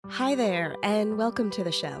Hi there, and welcome to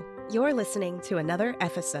the show. You're listening to another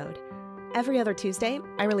episode. Every other Tuesday,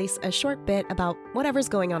 I release a short bit about whatever's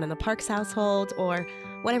going on in the Parks household or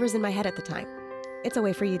whatever's in my head at the time. It's a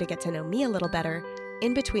way for you to get to know me a little better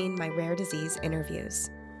in between my rare disease interviews.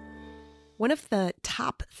 One of the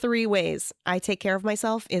top 3 ways I take care of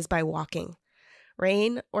myself is by walking.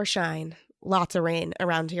 Rain or shine, lots of rain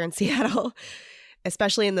around here in Seattle,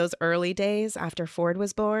 especially in those early days after Ford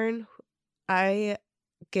was born. I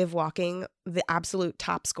give walking the absolute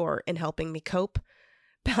top score in helping me cope,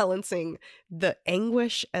 balancing the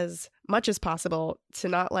anguish as much as possible to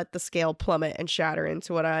not let the scale plummet and shatter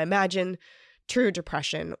into what I imagine true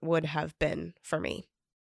depression would have been for me.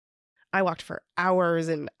 I walked for hours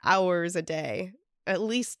and hours a day, at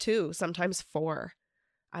least 2, sometimes 4.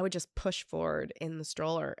 I would just push forward in the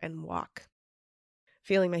stroller and walk,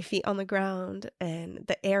 feeling my feet on the ground and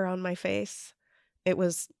the air on my face. It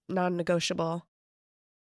was non-negotiable.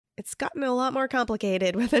 It's gotten a lot more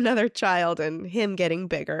complicated with another child and him getting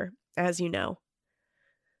bigger, as you know.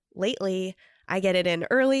 Lately, I get it in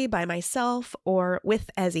early by myself or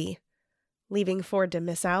with Ezzy, leaving Ford to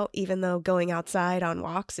miss out even though going outside on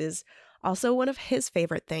walks is also one of his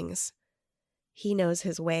favorite things. He knows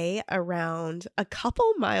his way around a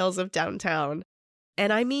couple miles of downtown,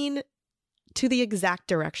 and I mean to the exact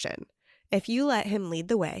direction. If you let him lead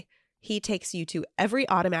the way, he takes you to every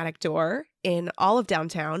automatic door in all of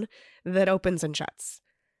downtown that opens and shuts.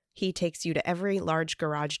 He takes you to every large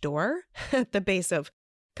garage door at the base of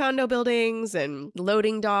condo buildings and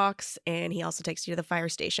loading docks, and he also takes you to the fire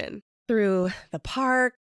station. Through the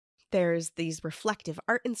park, there's these reflective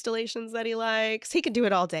art installations that he likes. He could do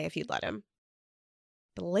it all day if you'd let him.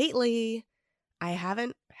 But lately, I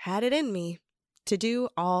haven't had it in me to do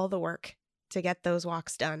all the work to get those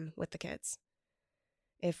walks done with the kids.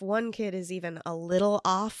 If one kid is even a little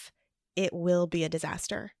off, it will be a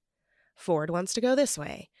disaster. Ford wants to go this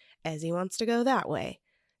way. Ezzy wants to go that way.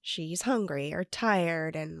 She's hungry or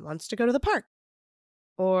tired and wants to go to the park.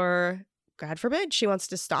 Or, God forbid, she wants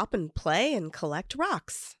to stop and play and collect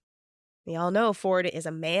rocks. We all know Ford is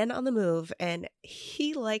a man on the move, and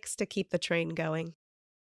he likes to keep the train going.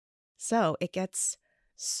 So it gets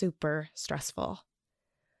super stressful.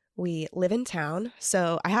 We live in town,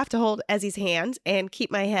 so I have to hold Ezzy's hand and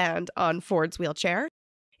keep my hand on Ford's wheelchair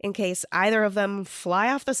in case either of them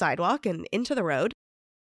fly off the sidewalk and into the road.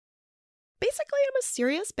 Basically, I'm a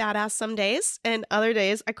serious badass some days, and other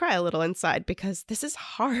days I cry a little inside because this is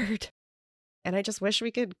hard. And I just wish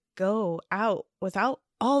we could go out without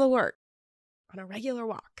all the work on a regular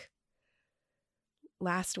walk.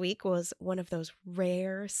 Last week was one of those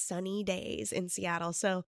rare sunny days in Seattle,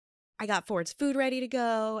 so I got Ford's food ready to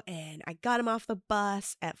go, and I got him off the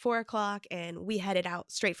bus at 4 o'clock, and we headed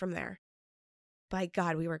out straight from there. By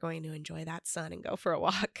God, we were going to enjoy that sun and go for a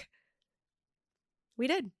walk. We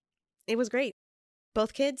did. It was great.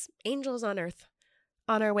 Both kids, angels on earth.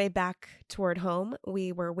 On our way back toward home,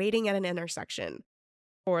 we were waiting at an intersection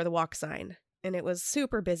for the walk sign, and it was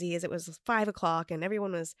super busy as it was 5 o'clock, and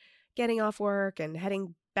everyone was getting off work and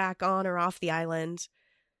heading back on or off the island.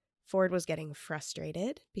 Ford was getting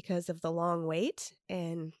frustrated because of the long wait,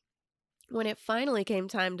 and when it finally came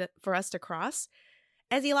time for us to cross,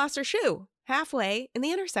 Ezzy lost her shoe halfway in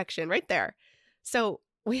the intersection right there. So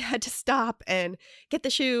we had to stop and get the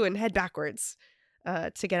shoe and head backwards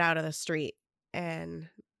to get out of the street. And,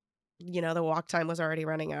 the walk time was already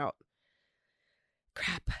running out.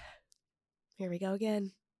 Crap. Here we go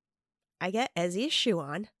again. I get Ezzy's shoe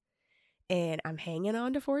on, and I'm hanging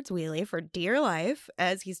on to Ford's wheelie for dear life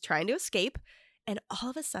as he's trying to escape, and all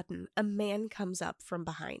of a sudden, a man comes up from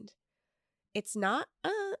behind. It's not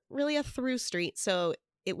really a through street, so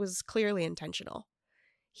it was clearly intentional.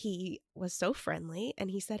 He was so friendly,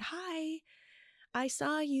 and he said, "Hi, I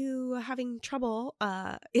saw you having trouble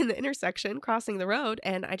in the intersection crossing the road,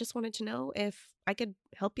 and I just wanted to know if I could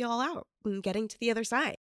help you all out in getting to the other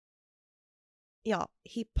side." Y'all,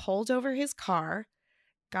 he pulled over his car,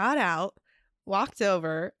 got out, walked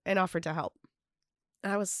over, and offered to help.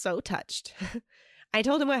 I was so touched. I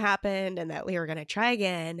told him what happened and that we were going to try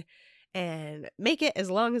again and make it as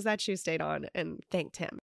long as that shoe stayed on, and thanked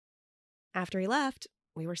him. After he left,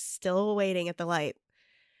 we were still waiting at the light.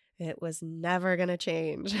 It was never going to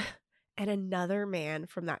change. And another man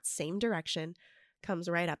from that same direction comes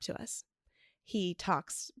right up to us. He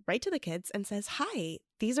talks right to the kids and says, "Hi,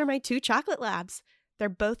 these are my 2 chocolate labs. They're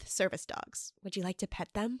both service dogs. Would you like to pet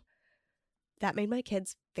them?" That made my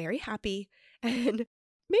kids very happy and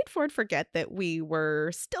made Ford forget that we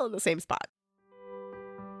were still in the same spot.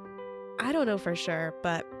 I don't know for sure,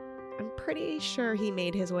 but I'm pretty sure he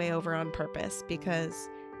made his way over on purpose because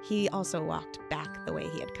he also walked back the way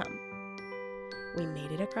he had come. We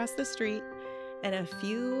made it across the street and a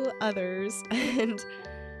few others, and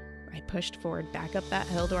I pushed forward back up that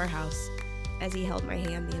hill to our house as he held my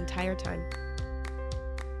hand the entire time.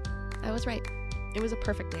 I was right. It was a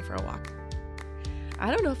perfect day for a walk. I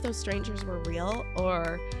don't know if those strangers were real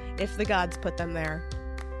or if the gods put them there,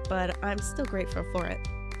 but I'm still grateful for it.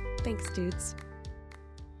 Thanks, dudes.